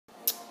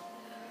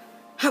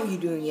How you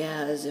doing,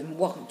 guys? And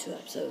welcome to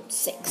episode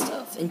 6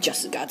 of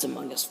Injustice Gods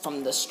Among Us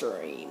from the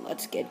stream.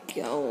 Let's get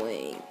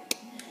going.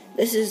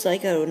 This is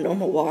like a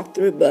normal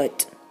walkthrough,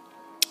 but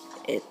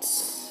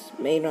it's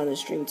made on the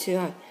stream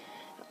too.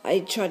 I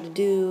tried to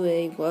do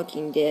a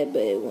Walking Dead,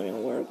 but it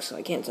wouldn't work, so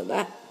I canceled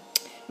that.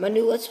 My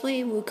new Let's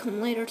Play will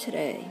come later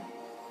today.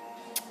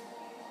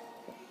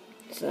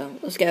 So,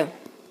 let's go.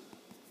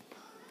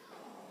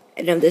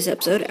 And in this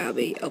episode, I'll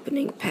be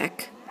opening a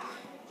pack,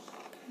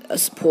 a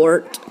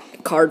support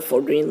card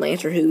for Green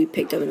Lantern, who we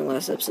picked up in the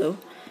last episode.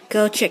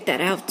 Go check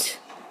that out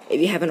if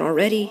you haven't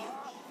already.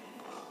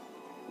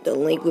 The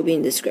link will be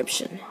in the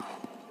description.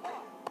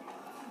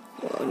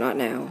 Well, not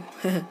now.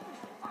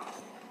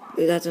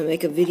 We'll have to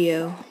make a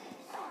video.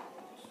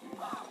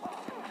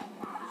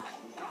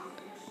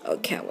 Oh,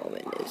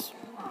 Catwoman is.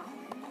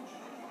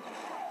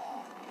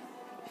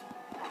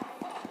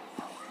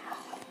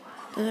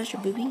 Those are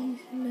your boobies.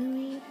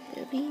 Movie.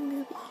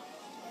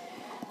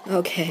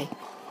 Okay.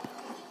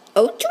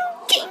 Oh,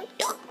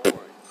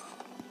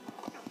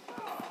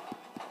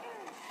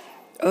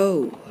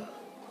 oh.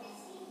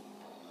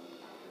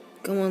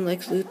 Come on,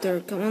 Lex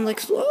Luthor. Come on,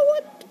 Lex Luthor.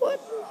 Oh, what?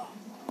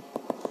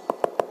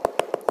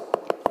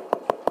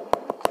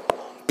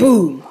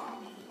 Boom.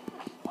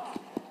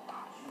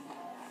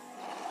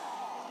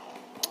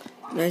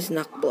 Nice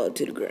knock blow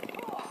to the ground.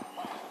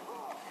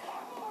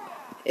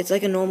 It's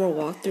like a normal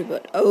walkthrough,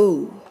 but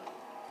oh.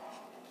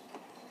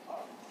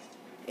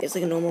 It's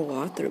like a normal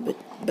walkthrough,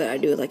 but I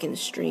do it like in the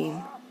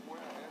stream.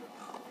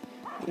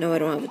 No, I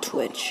don't have a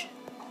Twitch.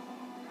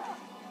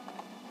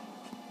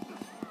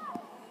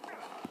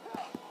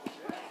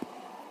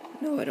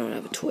 No, I don't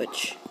have a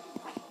Twitch.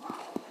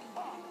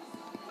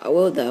 I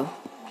will, though.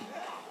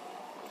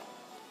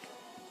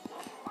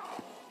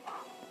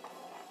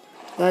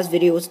 Last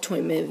video was a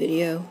 20-minute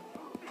video.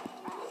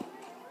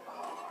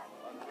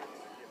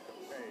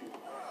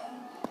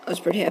 I was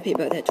pretty happy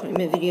about that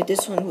 20-minute video.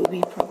 This one will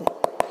be probably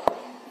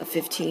a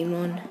 15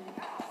 one.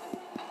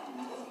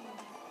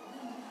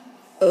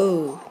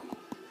 Oh.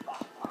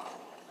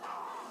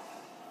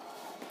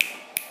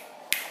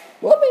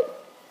 Whoopee.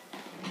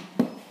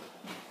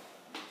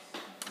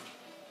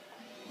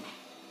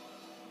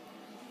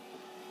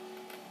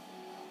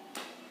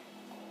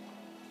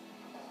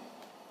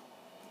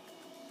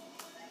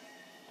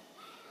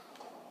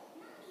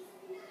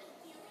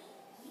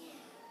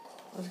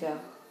 Let's go.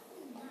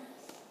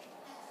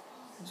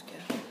 Let's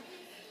go.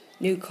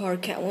 New car,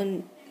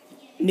 Catwoman.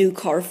 New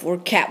car for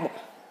Catwoman.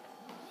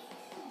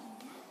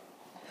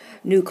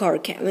 New car,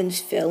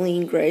 Catwoman's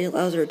failing grade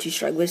allows her to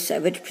strike with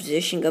savage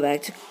precision. Go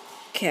back to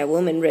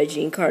Catwoman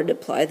Regine card to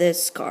apply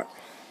this car.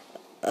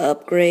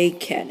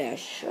 Upgrade Cat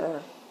Dash.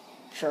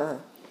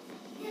 Sure.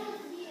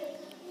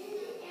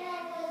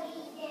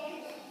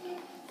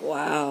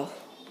 Wow.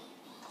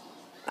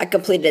 I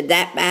completed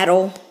that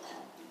battle.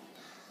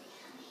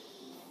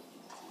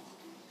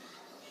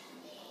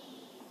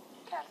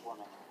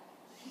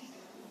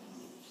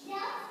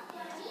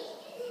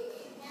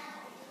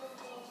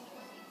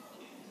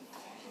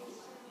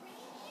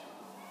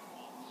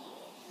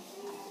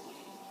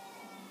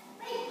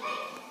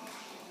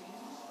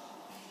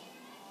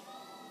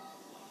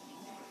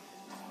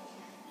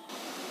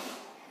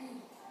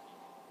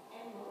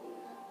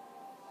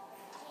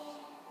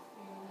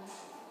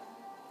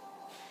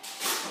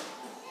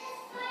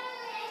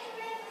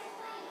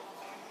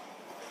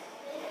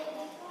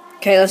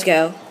 Okay, let's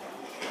go.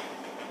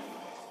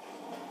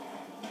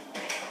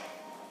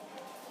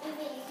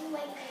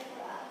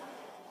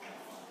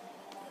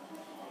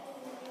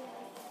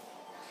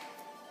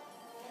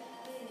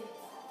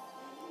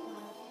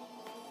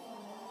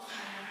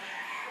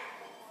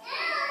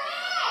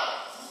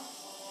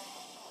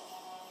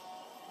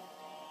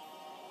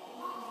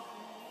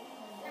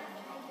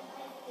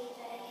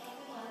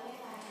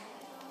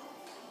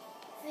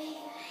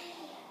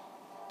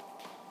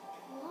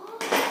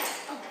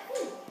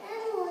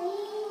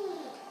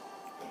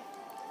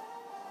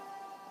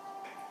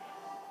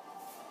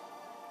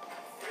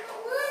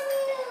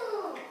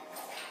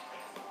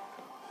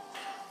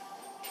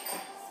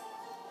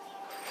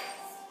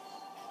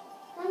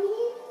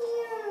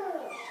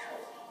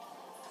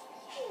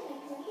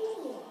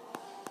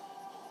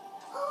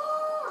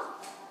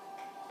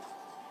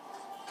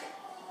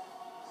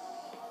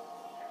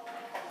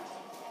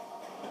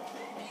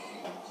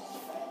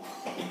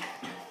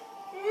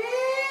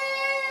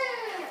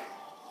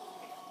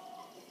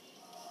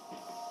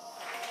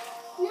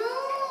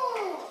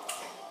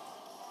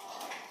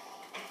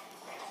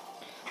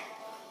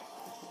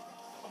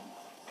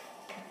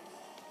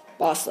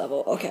 Boss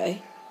level, okay.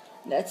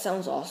 That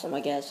sounds awesome, I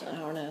guess. I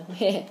don't know.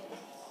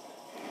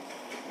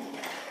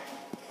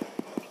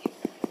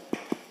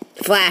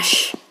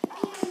 Flash.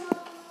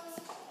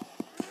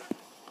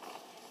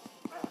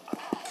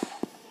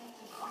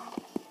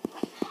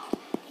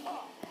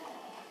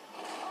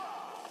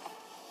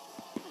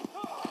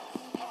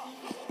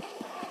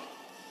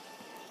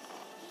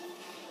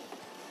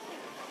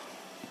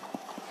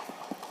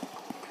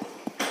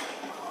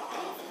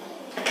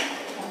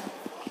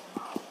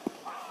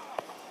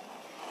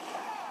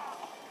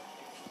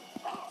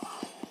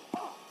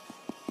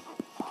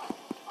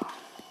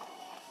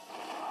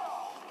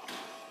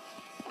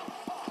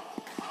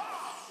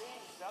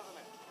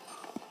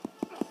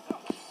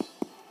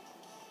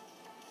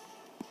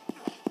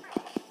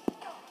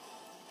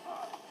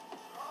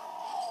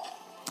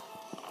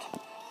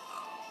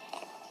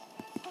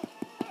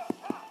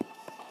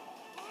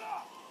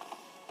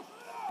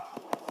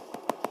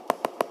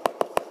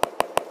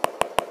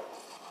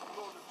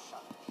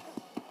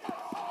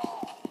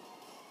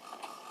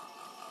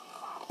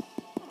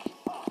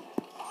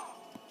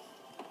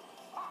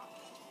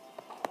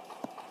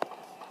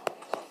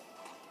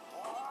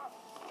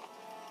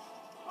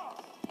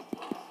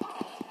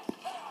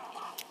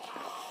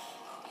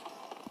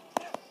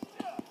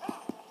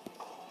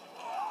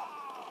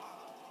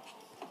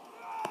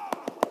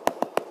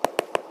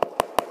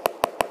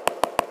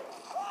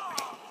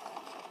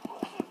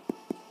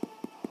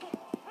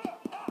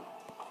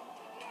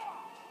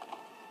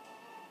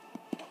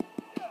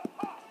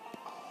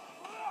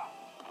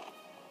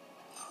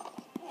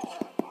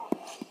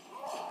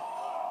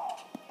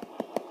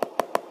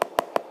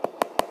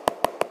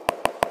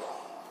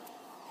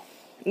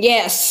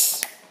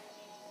 Yes.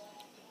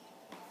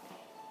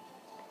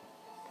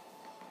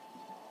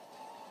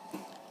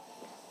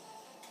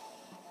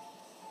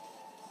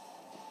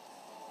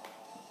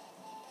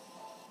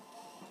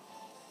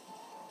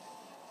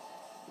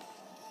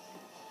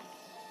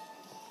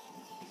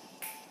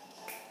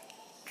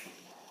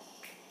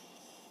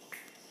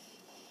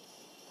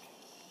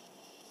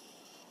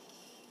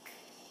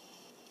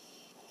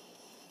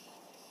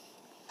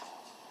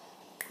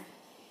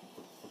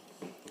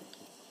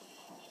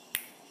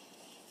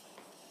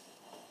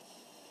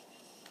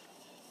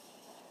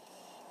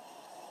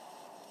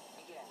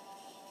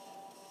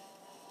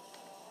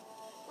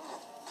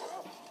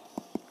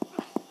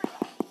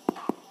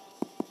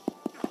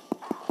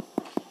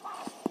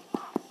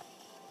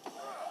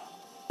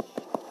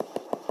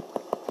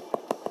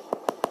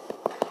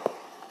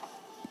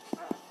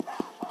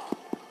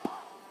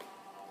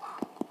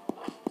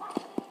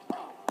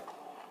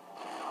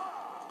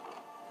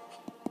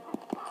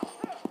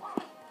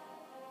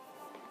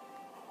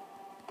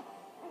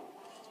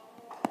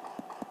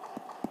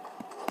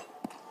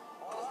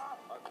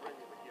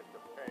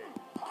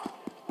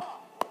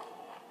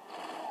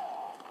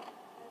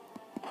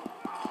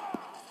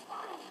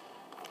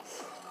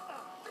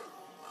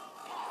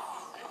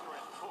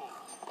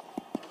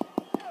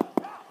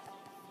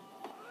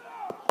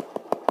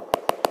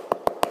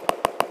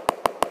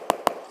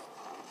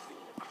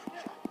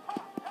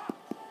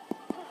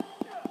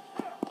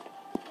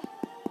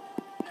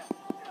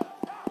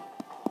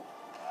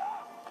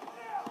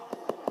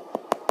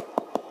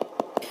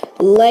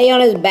 Lay on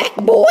his back,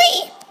 boy.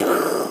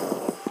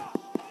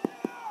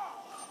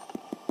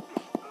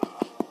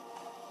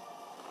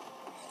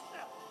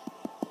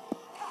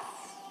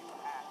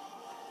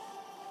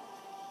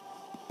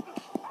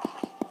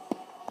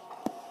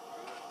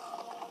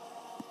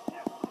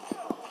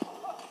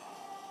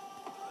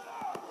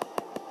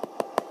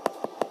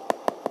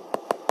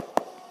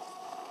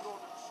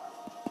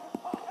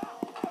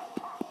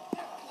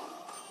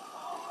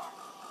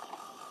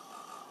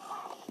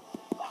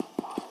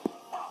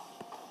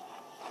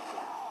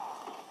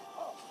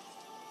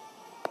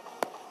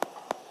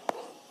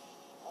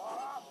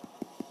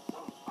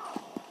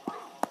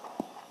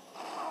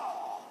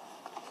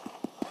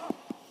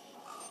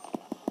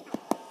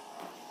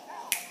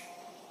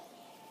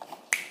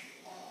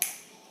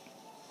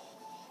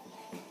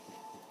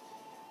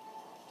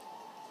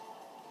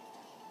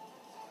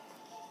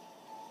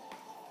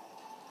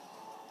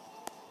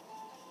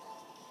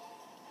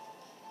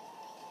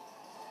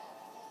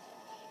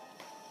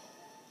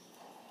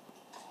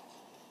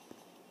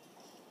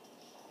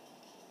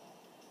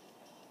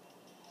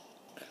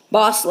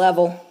 Boss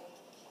level.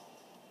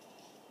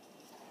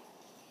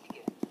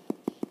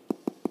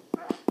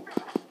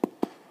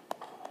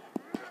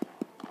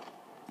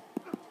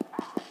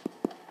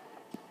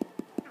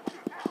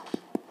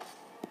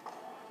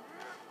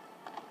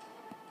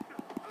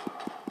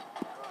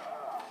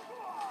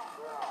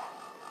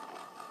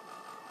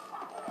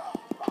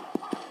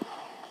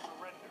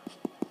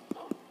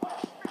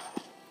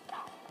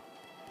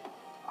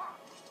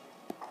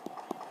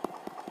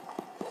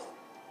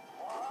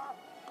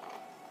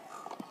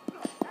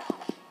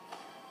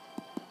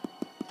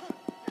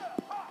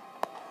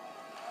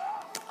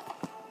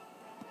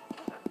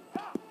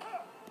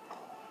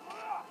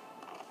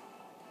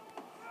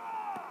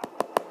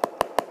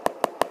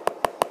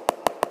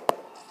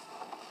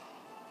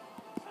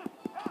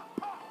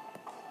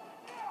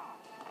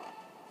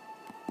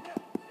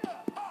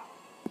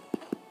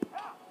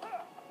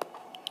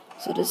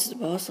 So this is the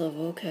boss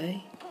level,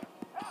 okay.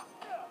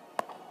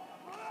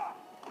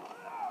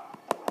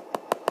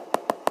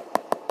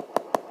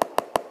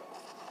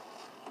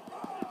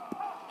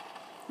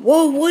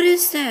 Whoa, what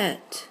is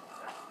that?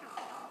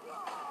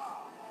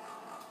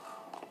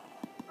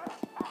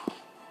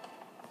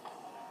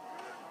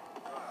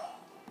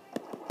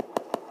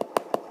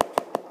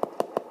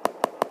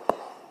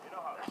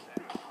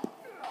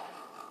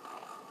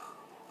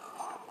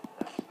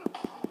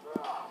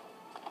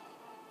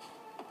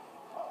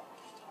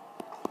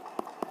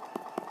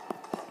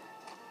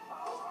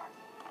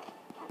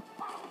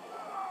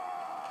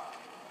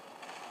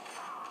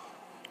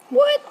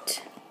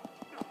 What?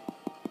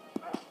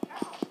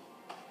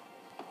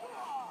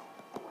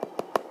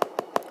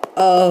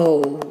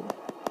 Oh.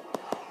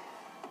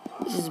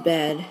 This is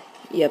bad.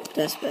 Yep,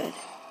 that's bad.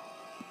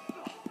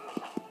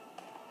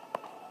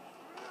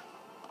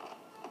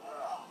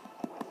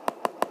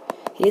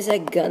 He has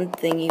that gun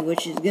thingy,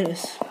 which is gonna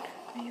screw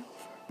me over.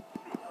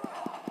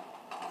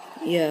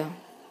 Yeah.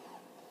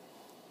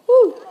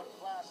 Woo!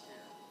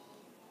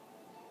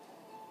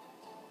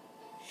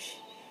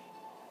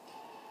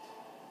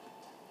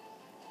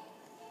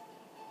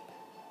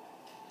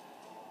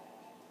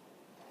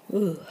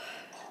 Ooh.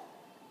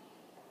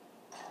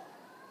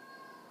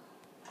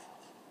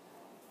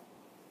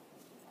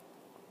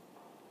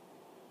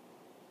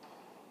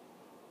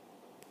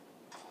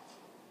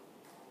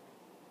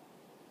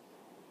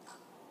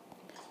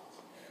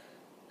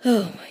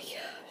 Oh my gosh.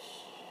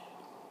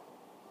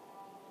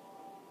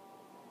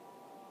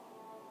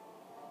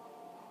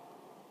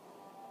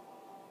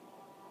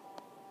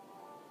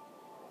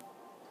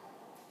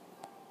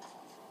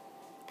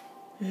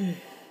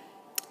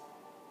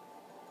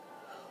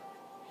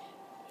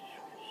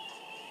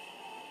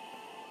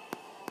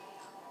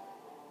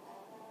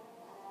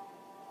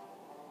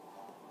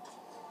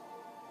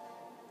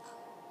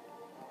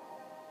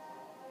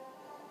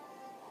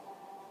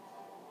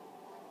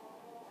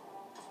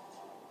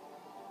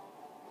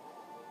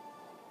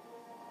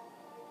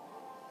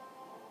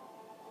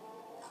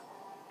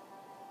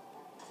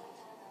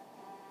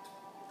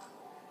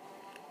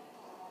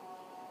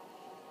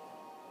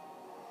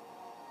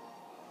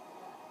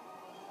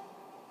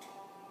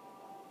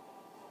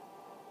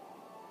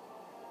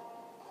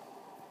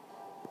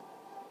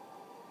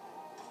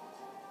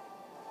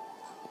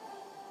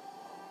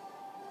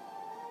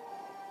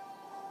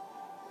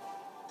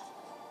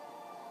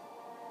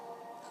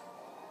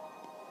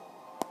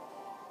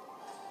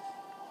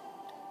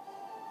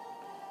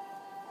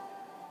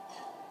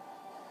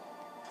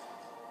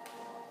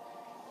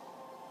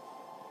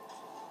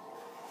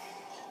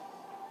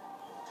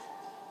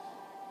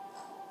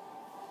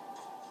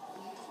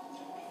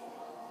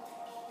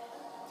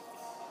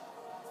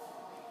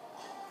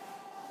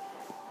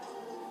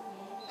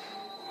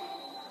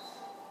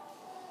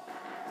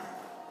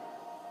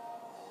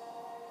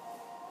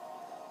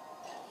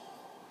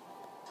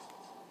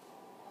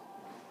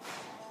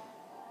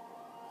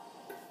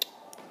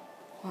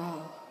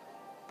 Wow.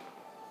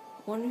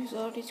 I wonder who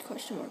all these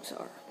question marks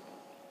are.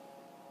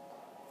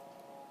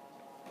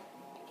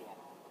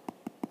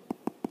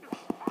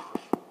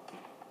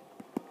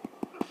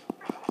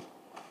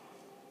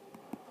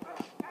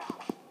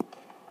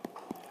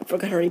 I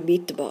forgot I already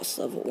beat the boss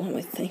level. What am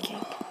I thinking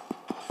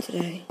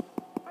today?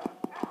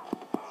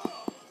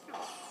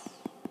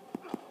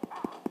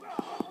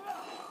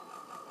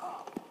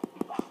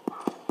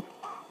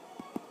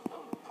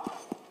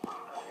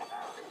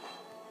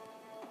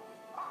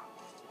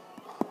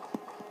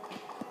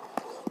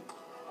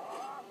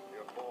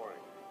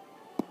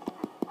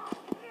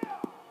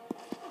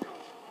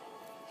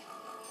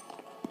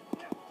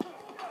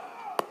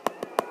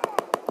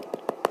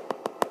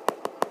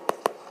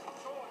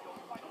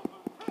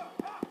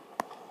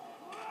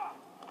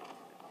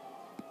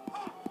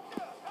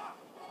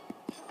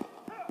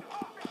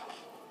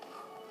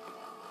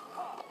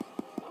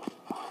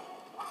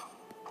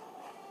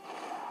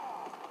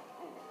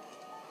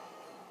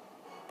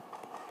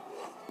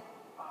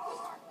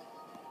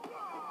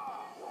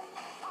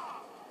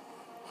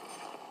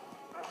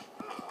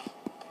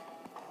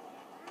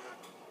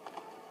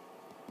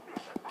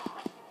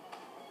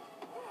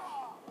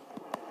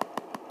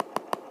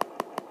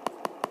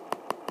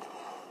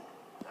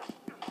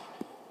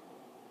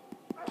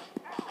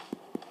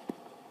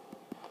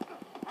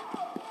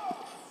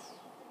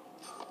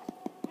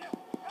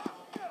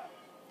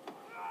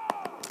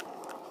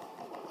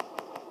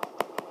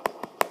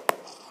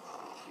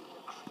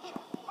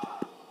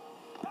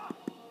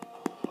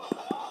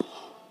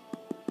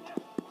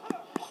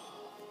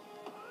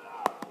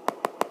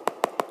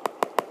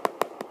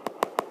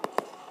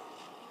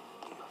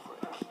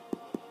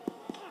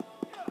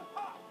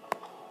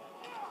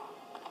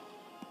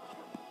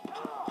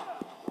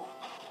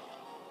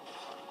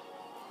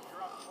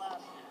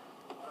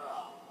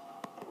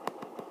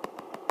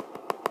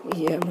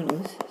 Yeah, I'm gonna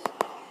lose this.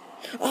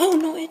 Oh,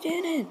 no, I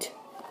didn't.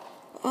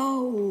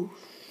 Oh,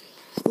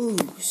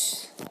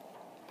 ooze.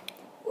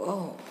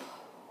 Whoa.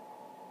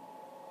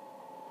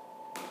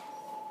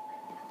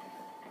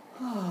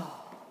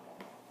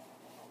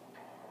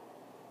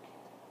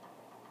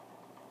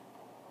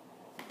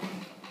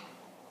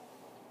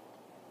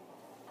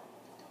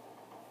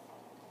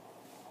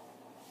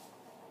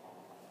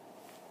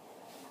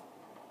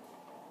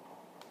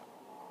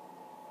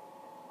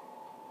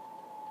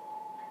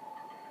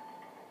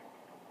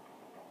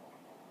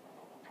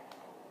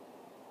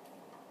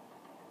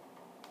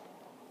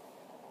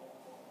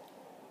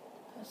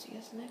 I'll see you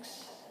guys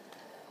next.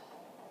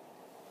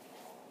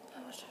 I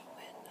wish I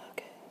win.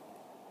 Okay.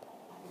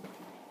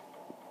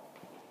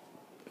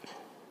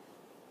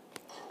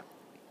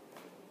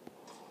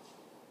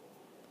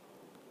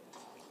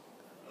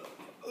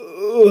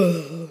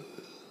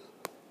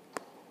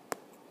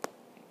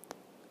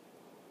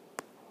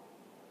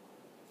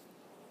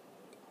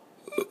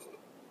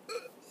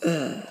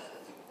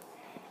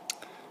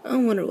 I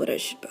wonder what I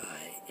should buy.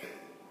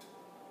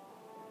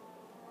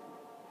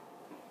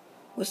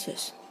 What's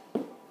this?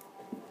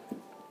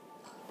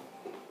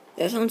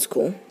 That sounds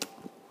cool.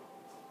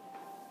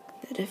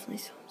 That definitely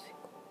sounds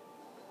cool.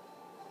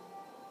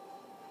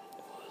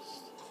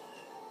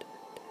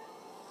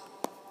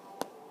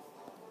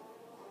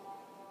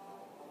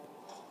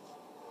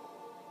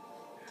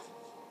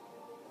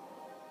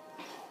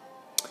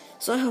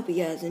 So I hope you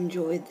guys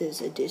enjoyed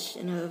this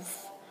edition of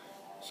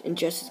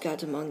Injustice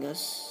Gods Among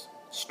Us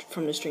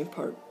from the stream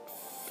part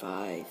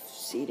 5,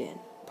 seed in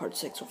part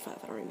 6 or 5,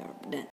 I don't remember. Then